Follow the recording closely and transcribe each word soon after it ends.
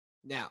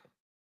Now,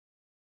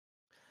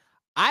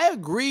 I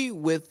agree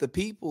with the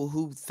people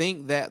who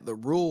think that the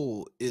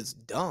rule is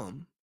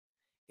dumb.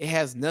 It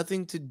has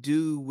nothing to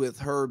do with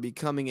her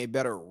becoming a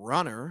better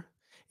runner.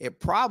 It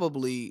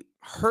probably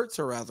hurts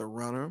her as a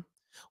runner,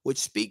 which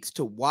speaks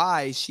to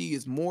why she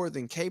is more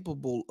than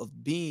capable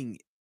of being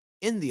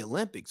in the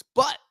Olympics.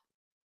 But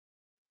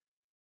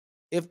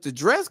if the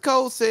dress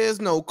code says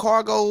no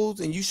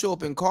cargos and you show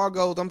up in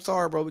cargos, I'm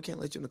sorry, bro, we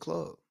can't let you in the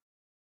club.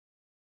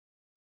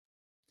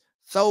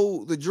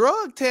 So the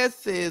drug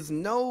test says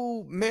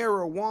no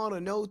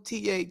marijuana, no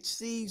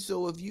THC.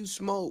 So if you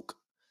smoke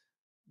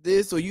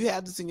this or you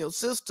have this in your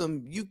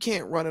system, you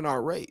can't run in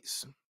our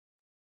race.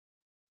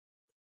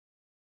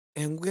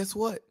 And guess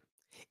what?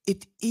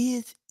 It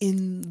is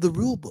in the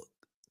rule book.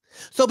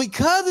 So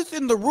because it's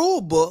in the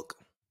rule book,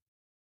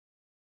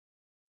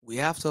 we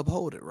have to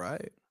uphold it,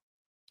 right?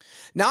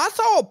 Now I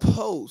saw a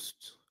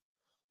post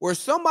where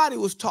somebody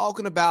was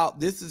talking about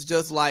this is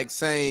just like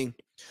saying,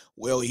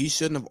 well, he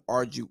shouldn't have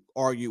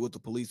argued with the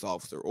police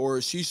officer, or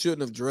she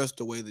shouldn't have dressed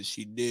the way that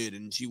she did,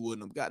 and she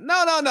wouldn't have got no.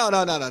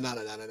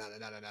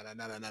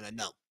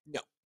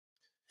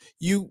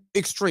 You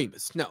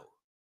extremists, no.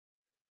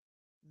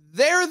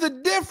 There's a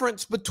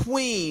difference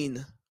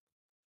between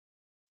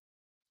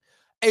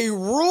a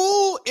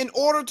rule in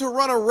order to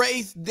run a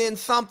race than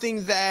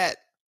something that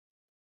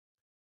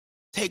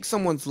takes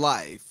someone's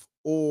life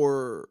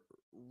or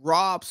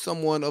rob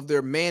someone of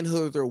their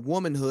manhood or their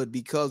womanhood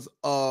because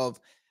of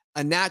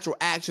a natural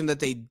action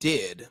that they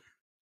did.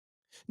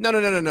 No.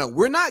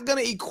 We're not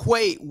going to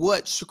equate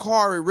what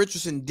Sha'Carri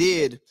Richardson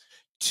did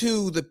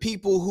to the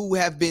people who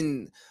have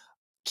been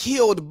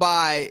killed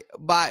by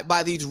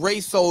these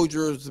race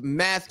soldiers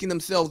masking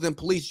themselves in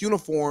police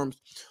uniforms,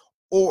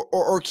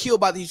 or killed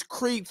by these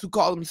creeps who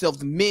call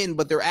themselves men,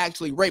 but they're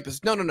actually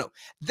rapists. No.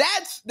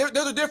 There's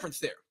a difference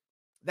there.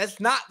 That's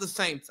not the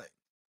same thing.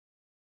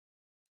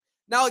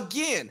 Now,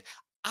 again,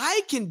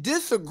 I can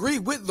disagree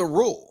with the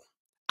rule.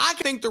 I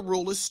can think the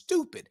rule is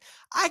stupid.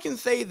 I can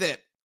say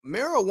that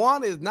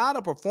marijuana is not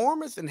a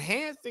performance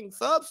enhancing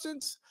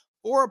substance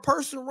for a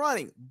person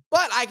running,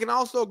 but I can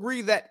also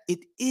agree that it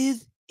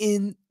is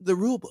in the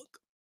rule book.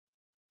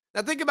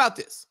 Now, think about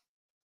this.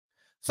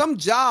 Some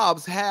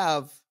jobs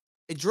have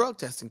a drug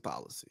testing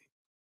policy,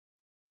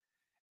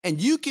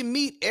 and you can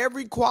meet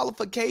every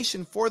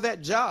qualification for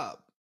that job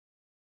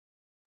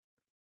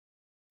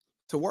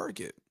to work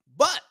it,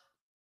 but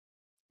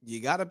you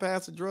got to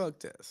pass a drug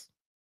test.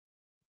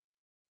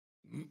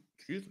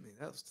 Excuse me,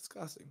 that was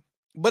disgusting.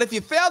 But if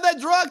you fail that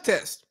drug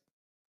test,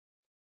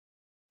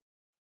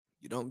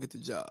 you don't get the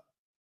job.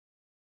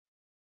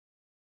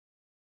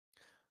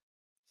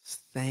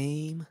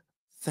 Same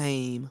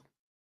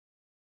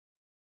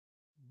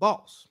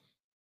boss.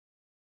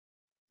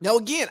 Now,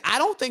 again, I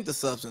don't think the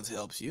substance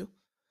helps you.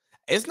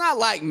 It's not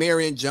like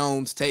Marion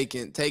Jones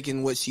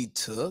taking what she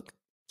took.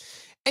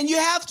 And you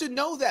have to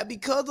know that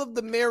because of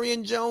the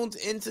Marion Jones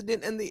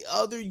incident and the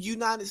other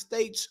United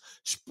States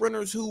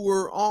sprinters who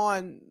were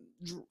on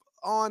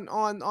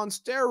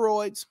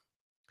steroids,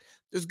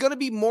 there's going to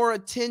be more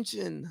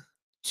attention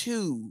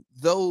to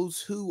those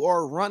who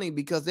are running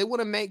because they want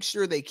to make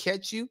sure they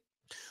catch you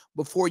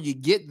before you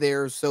get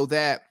there so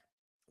that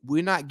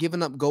we're not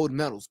giving up gold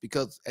medals,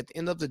 because at the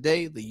end of the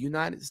day, the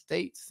United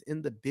States is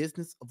in the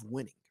business of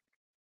winning.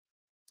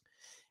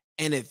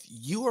 And if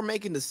you are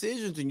making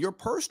decisions in your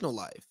personal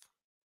life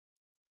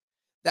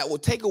that will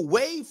take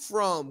away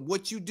from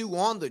what you do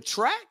on the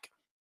track,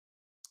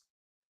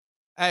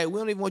 hey, we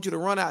don't even want you to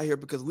run out here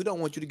because we don't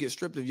want you to get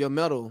stripped of your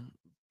medal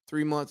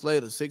 3 months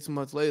later, 6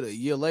 months later, a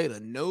year later.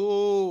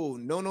 No.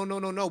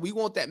 We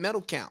want that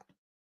medal count.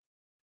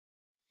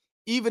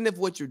 Even if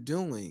what you're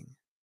doing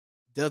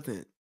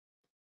doesn't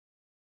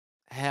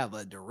have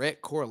a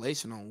direct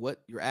correlation on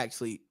what you're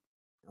actually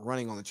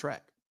running on the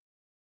track.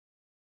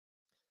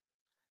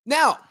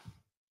 Now,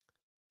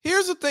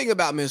 here's the thing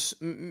about Miss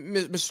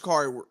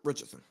Sha'Carri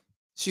Richardson.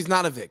 She's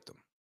not a victim.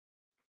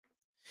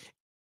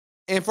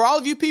 And for all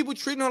of you people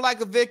treating her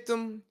like a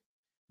victim,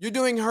 you're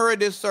doing her a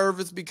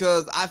disservice,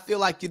 because I feel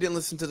like you didn't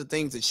listen to the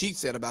things that she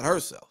said about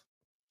herself.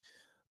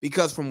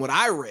 Because from what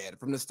I read,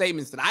 from the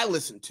statements that I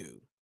listened to,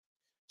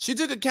 she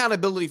took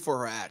accountability for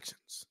her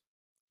actions.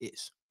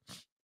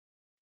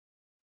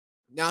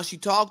 Now, she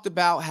talked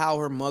about how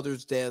her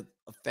mother's death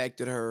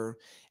affected her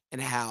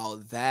and how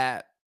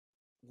that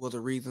was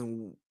a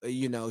reason,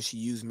 she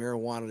used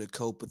marijuana to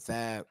cope with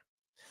that.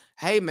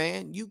 Hey,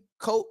 man, you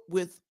cope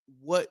with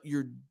what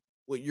you're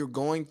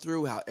going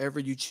through, however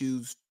you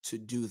choose to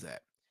do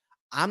that.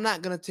 I'm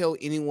not going to tell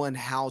anyone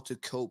how to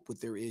cope with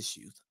their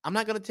issues. I'm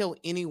not going to tell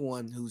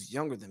anyone who's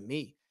younger than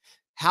me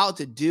how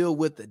to deal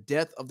with the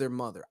death of their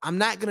mother. I'm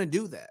not going to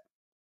do that.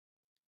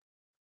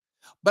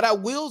 But I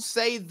will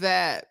say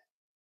that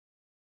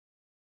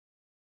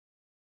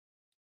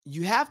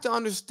you have to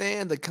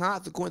understand the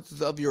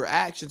consequences of your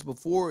actions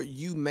before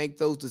you make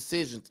those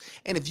decisions.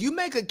 And if you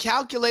make a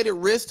calculated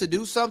risk to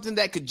do something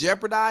that could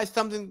jeopardize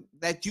something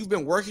that you've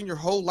been working your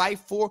whole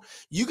life for,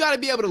 you got to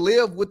be able to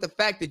live with the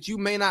fact that you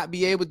may not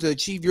be able to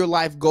achieve your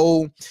life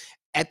goal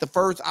at the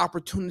first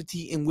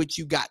opportunity in which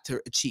you got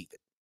to achieve it.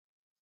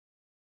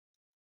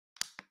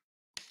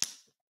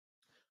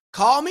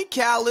 Call me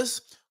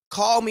callous,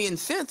 call me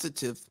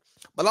insensitive,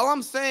 but all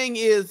I'm saying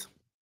is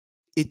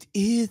it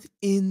is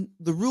in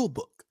the rule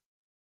book.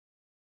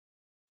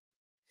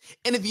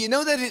 And if you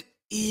know that it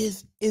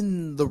is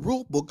in the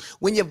rule book,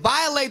 when you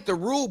violate the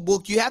rule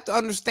book, you have to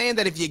understand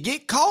that if you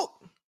get caught,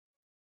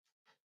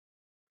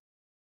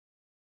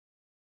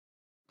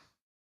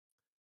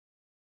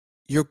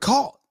 you're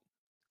caught.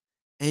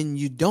 And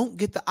you don't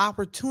get the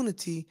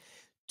opportunity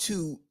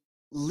to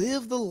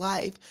live the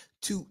life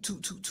to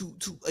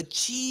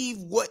achieve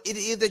what it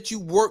is that you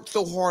worked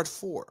so hard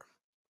for.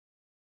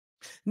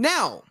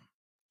 Now,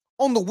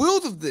 on the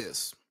wheels of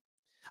this,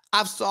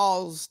 I've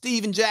saw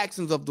Steven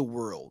Jacksons of the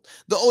world,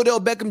 the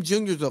Odell Beckham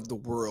Jr.'s of the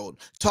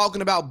world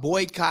talking about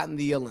boycotting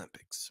the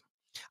Olympics.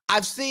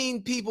 I've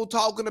seen people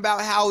talking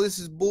about how this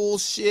is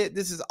bullshit,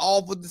 this is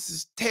awful, this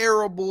is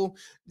terrible,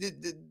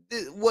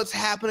 what's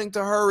happening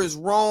to her is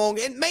wrong,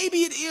 and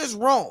maybe it is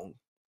wrong.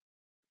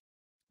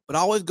 But I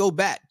always go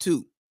back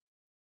to,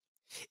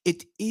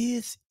 it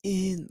is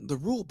in the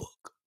rule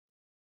book.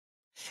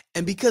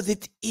 And because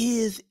it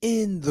is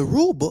in the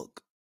rule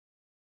book,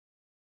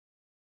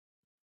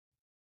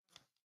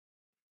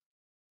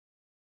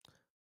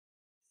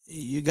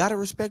 you got to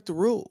respect the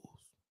rules,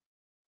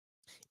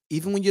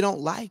 even when you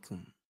don't like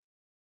them.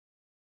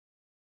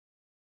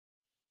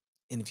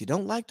 And if you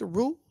don't like the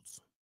rules,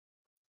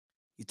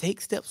 you take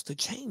steps to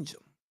change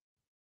them.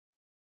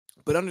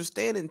 But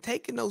understanding,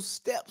 taking those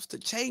steps to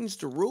change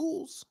the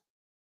rules,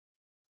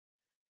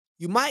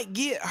 you might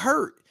get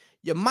hurt.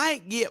 You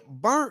might get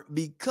burnt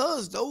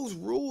because those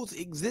rules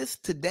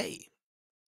exist today.